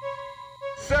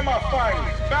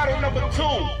 Semi-finals, battle number 2,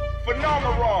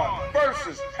 Phenomenon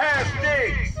versus Has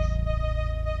Diggs.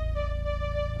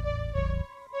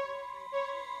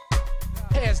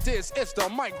 As this, it's the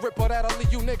mic ripper that'll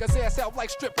leave you niggas ass out like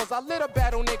strippers. I lit a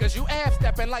battle niggas, you ass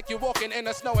stepping like you walking in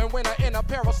the snow and winter in a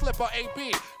pair of slipper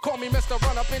AB. Call me Mr.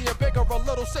 Run Up in your bigger or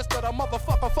little sister, the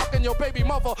motherfucker fucking your baby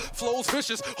mother. Flows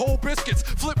vicious, whole biscuits,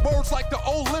 flip birds like the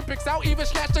Olympics. I'll even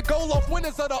snatch the goal off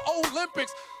winners of the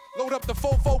Olympics. Load up the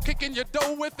fofo, kicking your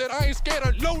dough with it. I ain't scared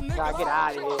of no niggas. Gotta get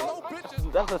out of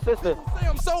here. That's a sister. Say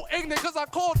I'm so ignorant cause I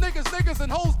call niggas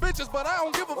and hoes bitches, but I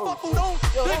don't give a fuck who don't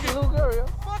dig it.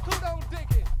 Fuck who don't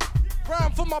dig it.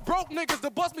 Rhyme for my broke niggas to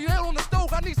bust me down on the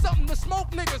stove. I need something to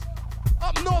smoke niggas.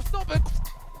 Up north, something.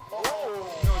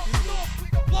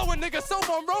 Blowing niggas, soap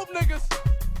on rope niggas.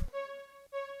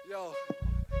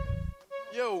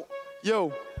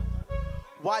 Yo.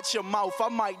 Watch your mouth, I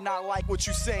might not like what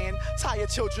you saying. Tie your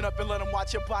children up and let them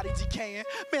watch your body decaying.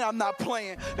 Man, I'm not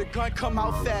playing. The gun come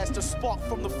out fast, the spark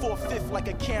from the 4/5 like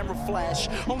a camera flash.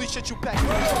 Only shit you pack with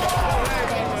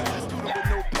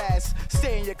no pass.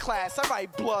 Stay in your class, I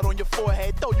write blood on your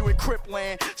forehead, throw you in Crip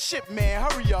land. Shit, man,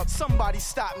 hurry up, somebody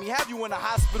stop me. Have you in the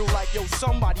hospital like, yo,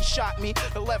 somebody shot me.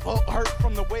 The left hook hurt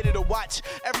from the weight of the watch.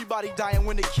 Everybody dying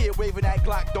when the kid waving that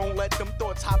Glock. Don't let them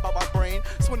thoughts hop out my brain.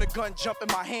 So when the gun jump in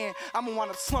my hand, I'ma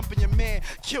wanna slumping your man,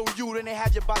 kill you, then they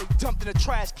have your body dumped in a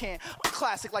trash can. A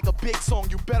classic like a big song,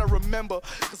 you better remember,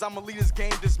 cause I'ma lead this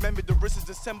game dismembered. The wrist is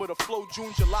December, the flow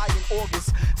June, July, and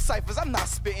August. Ciphers, I'm not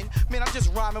spitting, man, I'm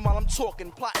just rhyming while I'm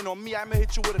talking. Plotting on me, I'ma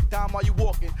hit you with a dime while you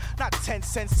walking. Not 10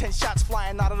 cents, 10 shots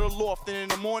flying out of the loft, and in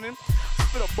the morning,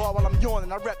 spit a bar while I'm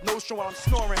yawning. I rep notion while I'm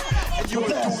snoring. And you a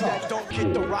dude that don't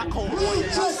get the rock home on you,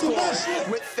 not scoring.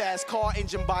 With fast car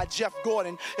engine by Jeff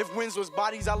Gordon. If wins was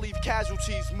bodies, I leave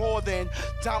casualties more than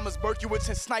Diamonds, Berkowitz,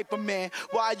 and Sniper Man.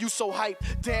 Why are you so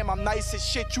hyped? Damn, I'm nice as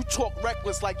shit. You talk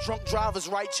reckless like drunk drivers,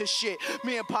 write your shit.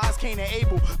 Me and Paz, Kane, and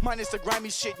Abel, minus the grimy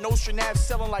shit. Nostrand Ave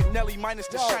selling like Nelly, minus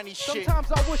the shiny shit.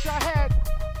 Sometimes I wish I had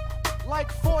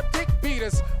like 4 dick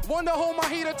beaters. One to hold my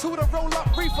heater, 2 to roll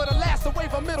up reefer, the last to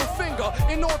wave a middle finger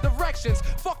in all directions.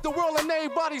 Fuck the world and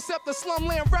everybody except the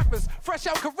slumland rappers. Fresh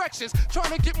out corrections,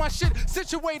 trying to get my shit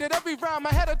situated. Every rhyme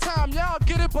ahead of time, y'all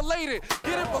get it belated.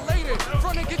 Get it belated.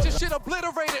 Front and get your shit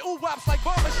obliterated. Ooh wops like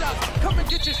barbershops. Come and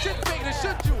get your shit faded,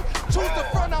 should you? Choose the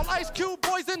front out Ice Cube,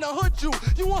 boys in the hood,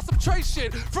 you want some trace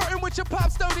shit. Frontin' with your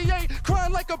pops 38,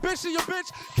 crying like a bitch and your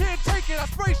bitch can't take it. I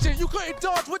spray shit, you couldn't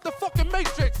dodge with the fucking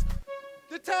Matrix.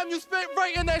 The time you spent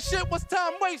writing that shit was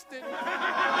time wasted.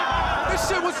 This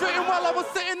shit was written while I was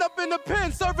sitting up in the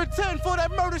pen, serving 10 for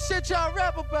that murder shit y'all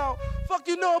rap about. Fuck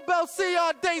you know about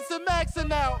CR dates and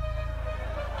maxing out.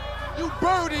 You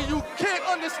birdie, you can't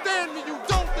understand me, you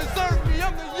don't deserve me,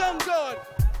 I'm the young god.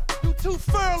 You too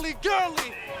furly,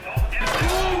 girly. You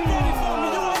ain't ready for me,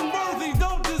 you unworthy,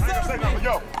 don't deserve me.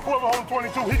 Yo, whoever holds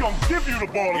 22, he gonna give you the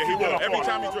ball if you get up every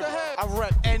time he I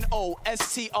rep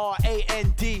N-O-S-T-R-A-N-D.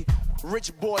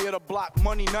 Rich boy of the block,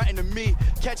 money nothing to me.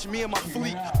 Catch me and my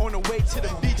fleet on the way to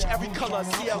the beach. Every color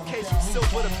CLKs from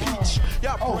silver to peach.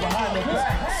 Y'all brand new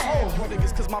niggas. You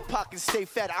niggas, cause my pockets stay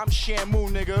fat. I'm Shamu,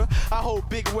 nigga. I hold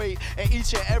big weight. In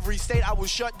each and every state, I will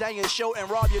shut down your show and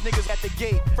rob your niggas at the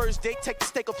gate. First date, take the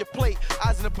steak off your plate.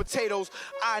 Eyes in the potatoes,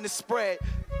 eye in the spread.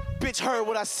 Bitch heard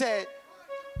what I said.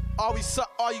 Are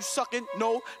you sucking?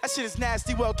 No, that shit is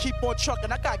nasty. Well, keep on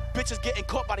trucking. I got bitches getting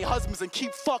caught by their husbands and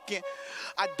keep fucking.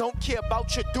 I don't care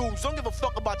about your dudes. Don't give a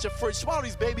fuck about your fridge. Swallow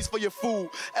these babies for your food.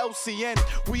 LCN,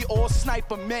 we all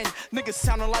sniper men. Niggas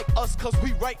sounding like us cause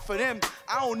we right for them.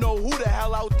 I don't know who the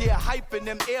hell out there hyping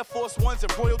them. Air Force Ones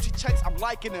and royalty checks, I'm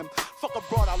liking them. Fuck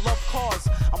abroad, I love cars.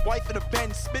 I'm wifing a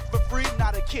Benz. Spit for free,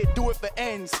 not a kid, do it for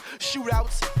ends.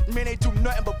 Shootouts, man, they do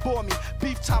nothing but bore me.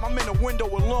 Beef time, I'm in the window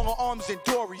with longer arms than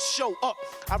Dory. Show up,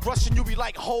 I rush and you be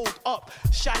like, hold up.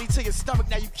 Shotty to your stomach,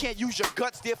 now you can't use your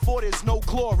guts, therefore there's no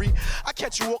glory. I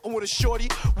catch you walking with a shorty,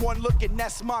 one look and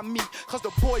that's my meat. Cause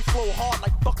the boy flow hard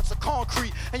like buckets of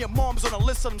concrete. And your mom's on a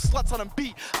list of them sluts on them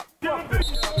beat. Get a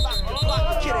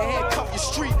handcuff your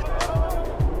street.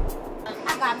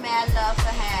 I got mad love for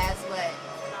Has, but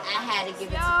I had to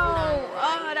give it to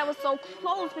Oh, that was so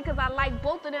close because I liked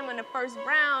both of them in the first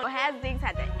round. Has Diggs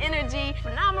had the energy.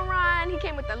 Phenomenon, he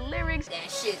came with the lyrics. That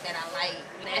shit that I like.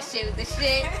 That shit was the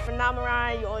shit.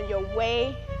 Phenomenon, you're on your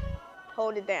way.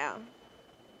 Hold it down.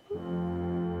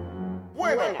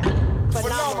 Winner.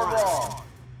 Phenomenon.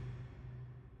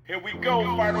 Here we go,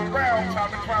 final round.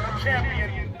 Time to crown the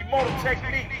champion. Immortal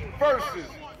Technique versus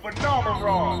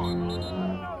Phenomenon.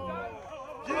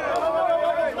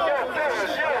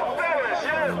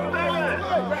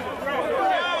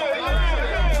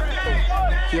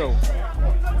 Yo,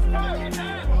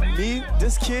 me,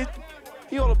 this kid,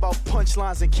 he all about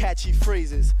punchlines and catchy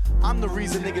phrases. I'm the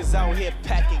reason niggas out here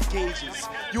packing gauges.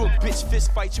 You a bitch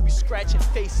fist fight, you be scratching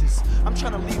faces. I'm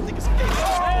trying to leave niggas faces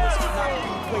but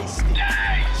not be wasted.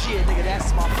 Yeah, nigga,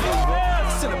 that's my flavor.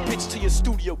 Send a bitch to your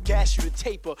studio, gas you to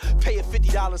tape her. Pay her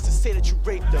 $50 to say that you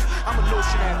raped her. I'm a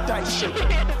notion and dice shaker.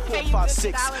 4, 5,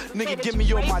 6. Nigga, give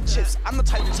me all my chips. I'm the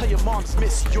type to tell your mom's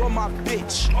miss, you're my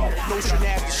bitch. Notion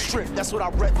ass the strip, that's what I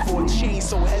rep for. Chain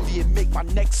so heavy it make my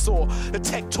neck sore. The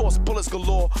tech toss bullets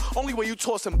galore. Only way you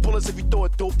tossing bullets if you throw a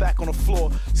dope back on the floor.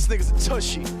 This nigga's a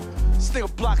tushy. This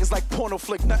nigga block is like porno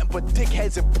flick, nothing but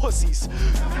dickheads and pussies.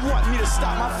 You want me to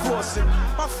stop my flossing?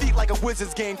 My feet like a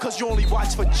Wizards game, cause you only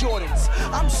watch for Jordans.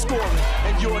 I'm scoring,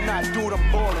 and you're not, dude,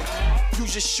 I'm balling. You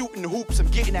just shooting hoops, I'm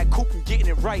getting that coop and getting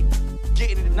it right.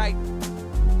 Getting it tonight.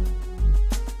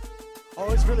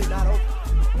 Oh, it's really not over.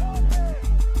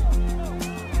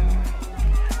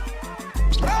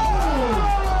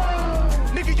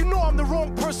 Nigga, you know I'm the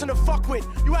wrong person to fuck with.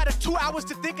 You had 2 hours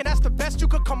to think and that's the best you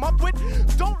could come up with?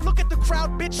 Don't look at the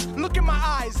crowd, bitch, look in my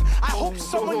eyes. I hope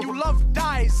someone you love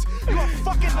dies. You a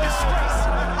fucking disgrace.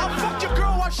 I'll fuck your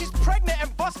girl while she's pregnant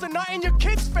and bust a nut in your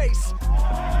kid's face.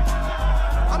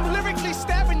 I'm lyrically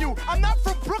stabbing you. I'm not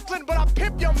from Brooklyn, but I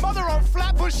pimp your mother on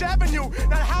Flatbush Avenue.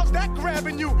 Now how's that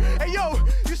grabbing you? Hey yo,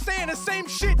 you saying the same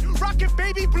shit. Rockin'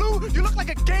 baby blue, you look like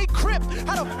a gay crip.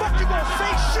 How the fuck you gonna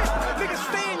say shit? Nigga,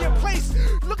 stay in your place.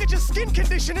 Look at your skin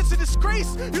condition, it's a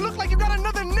disgrace. You look like you got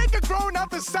another nigga growing out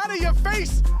the side of your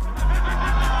face.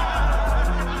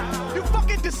 You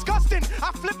fucking disgusting.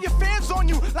 I flip your fans on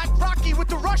you like Rocky with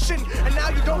the Russian. And now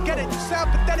you don't get it. You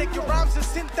sound pathetic. Your rhymes are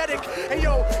synthetic. Hey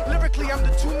yo, lyrically I'm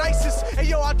the 2 nicest. Hey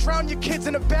yo, I'll drown your kids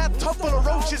in a bathtub full of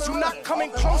roaches. You're not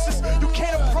coming closest. You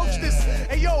can't approach this.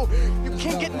 Hey yo, you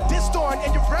can't get dissed on.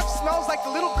 And your breath smells like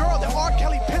the little girl that R.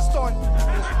 Kelly pissed on.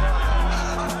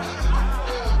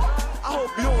 I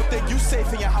hope you don't think you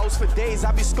safe in your house for days.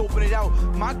 I be scoping it out.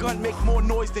 My gun make more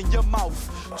noise than your mouth.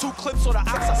 2 clips on the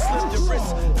ox, I slit your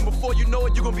wrist. And before you know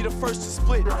it, you're gonna be the first to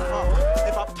split.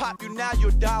 If I pop you now,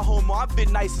 you'll die homo. I've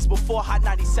been nice since before Hot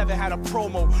 97 had a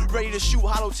promo. Ready to shoot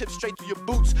hollow tips straight through your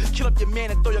boots. Kill up your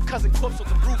man and throw your cousin corpse on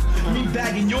the roof. Me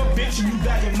bagging your bitch and you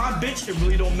bagging my bitch, it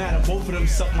really don't matter. Both of them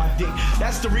suck my dick.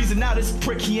 That's the reason now this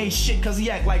prick, he ain't shit, cause he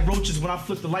act like roaches when I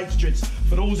flip the light strips.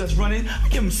 For those that's running, I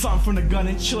give him something from the gun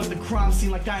and chill at the crime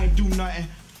scene like I ain't do nothing.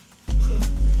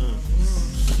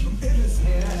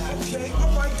 Okay,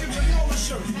 alright, give me all the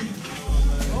shirt.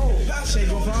 Oh, Che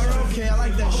Guevara, okay, I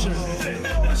like that shirt.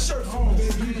 All the shirt for me,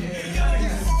 baby.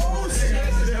 Oh, shit.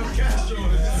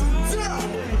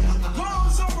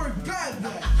 Bombs over bad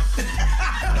boy.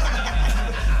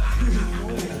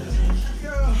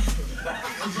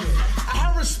 I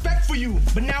have respect for you,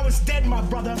 but now it's dead, my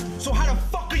brother. So how the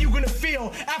fuck are you gonna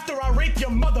feel after I rape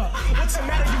your mother? What's the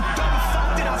matter, you dumb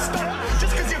fuck? Did I stutter?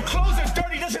 Just cause your clothes are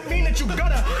dirty doesn't mean that you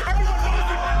gutter.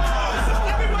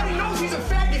 Everybody knows he's a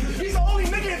faggot. He's the only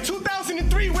nigga in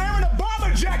 2003 wearing a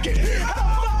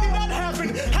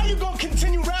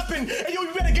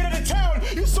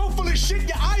shit,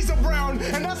 your eyes are brown,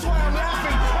 and that's why I'm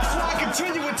laughing. That's why I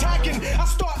continue attacking. I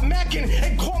start macking,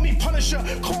 and call me Punisher,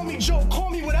 call me Joe, call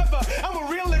me whatever. I'm a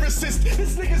real lyricist.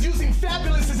 This nigga's using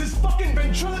Fabulous as his fucking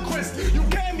ventriloquist. You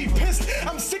getting me pissed?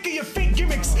 I'm sick of your fake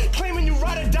gimmicks, claiming you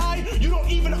ride or die. You don't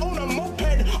even own a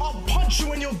moped. I'll punch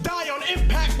you and you'll die on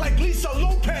impact like Lisa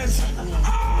Lopez.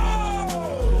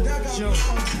 Oh! Joe.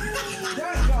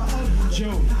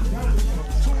 Joe.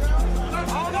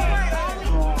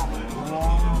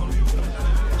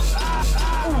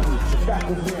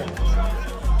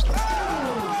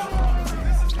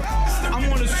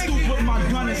 I'm on a stoop with my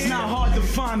gun, it's not hard to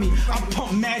find me. I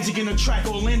pump magic in a track,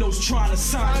 Orlando's trying to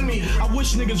sign me. I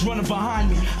wish niggas running behind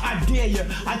me. I dare ya,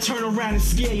 I turn around and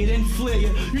scare you, then flare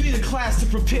you. You need a class to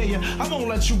prepare you. I won't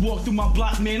let you walk through my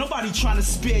block, man. Nobody trying to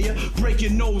spare you. Break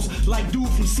your nose like dude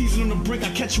from Season on the Brink. I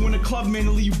catch you in the club, man,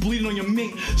 and leave you bleeding on your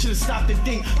mink. Should've stopped to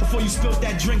think before you spilled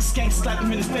that drink. Skank slapped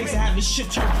him in his face and have his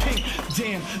shit turn pink.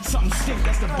 Damn, something stink.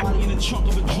 That's the body in the trunk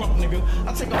of a drunk nigga.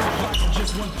 I take off the box for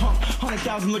just one pump.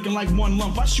 100,000 looking like one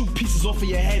lump. I shoot pieces off of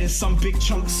your head in some big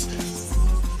chunks.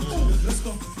 Let's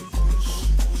go.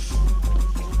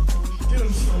 Get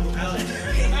him.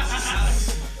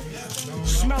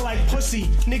 Smell like pussy,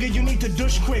 nigga, you need to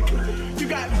douche quick. You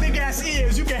got big ass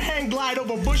ears, you can hang glide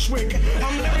over Bushwick.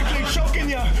 I'm lyrically choking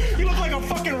ya. You look like a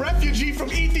fucking refugee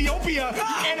from Ethiopia, you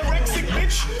anorexic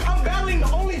bitch. I'm battling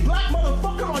the only black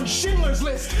motherfucker on Schindler's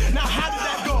List. Now how did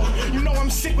that go? You know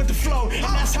I'm sick with the flow, and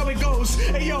that's how it goes.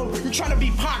 Hey yo, you trying to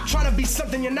be Pac, trying to be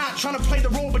something you're not, trying to play the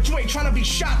role, but you ain't trying to be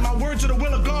shot. My words are the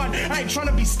will of God, I ain't trying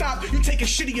to be stopped. You take a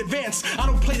shitty advance, I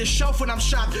don't play the shelf when I'm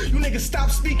shot. You niggas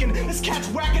stop speaking, this cat's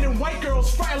whacking and white girls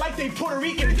fry like they Puerto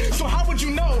Rican. So how would you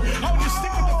know? How would you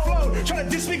stick with the flow? Trying to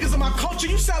diss me because of my culture?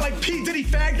 You sound like P. Diddy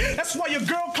fag. That's why your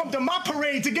girl come to my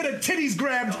parade to get her titties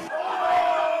grabbed.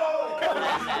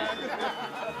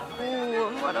 Ooh,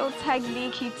 Immortal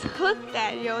Technique, he took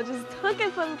that, yo. Just took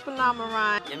it from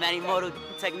Phenomenon. Yeah, man, Immortal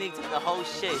Technique took the whole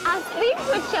shit. I sleep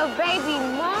with your baby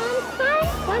mom, son.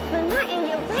 What's the nut in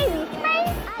your baby's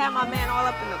face? Had my man all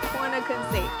up in the corner,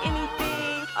 couldn't say anything.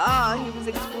 Oh, he was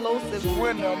explosive.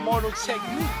 Winner, Immortal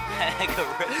Technique.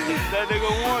 That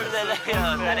nigga won.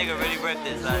 That nigga really ripped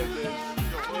this, son.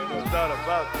 No doubt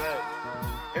about that.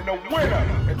 And the winner,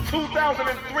 the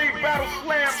 2003 Battle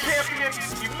Slam champion,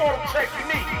 Immortal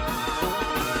Technique.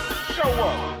 Show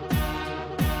up.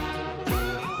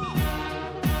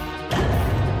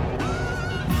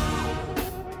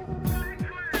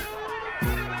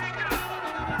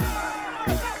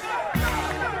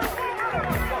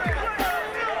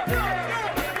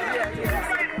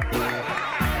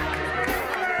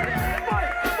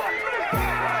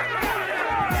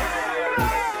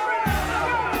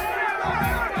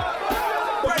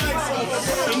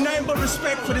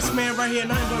 Respect for this man right here,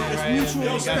 nothing but it's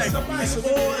mutual respect. It's all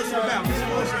it's about. It's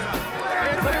all it's about.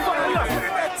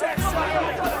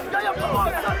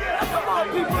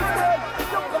 You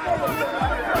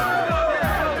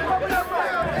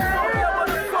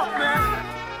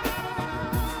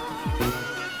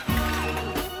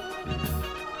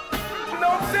know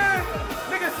what I'm saying?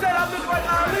 Nigga said I look like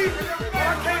Ali, and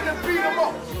I came to beat him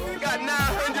up. Got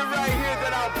 900 right here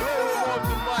that I'll blow him off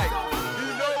the mic.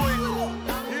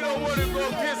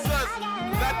 Against us,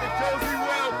 not the Josie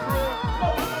Well crew.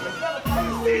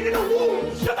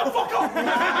 Shut the fuck up!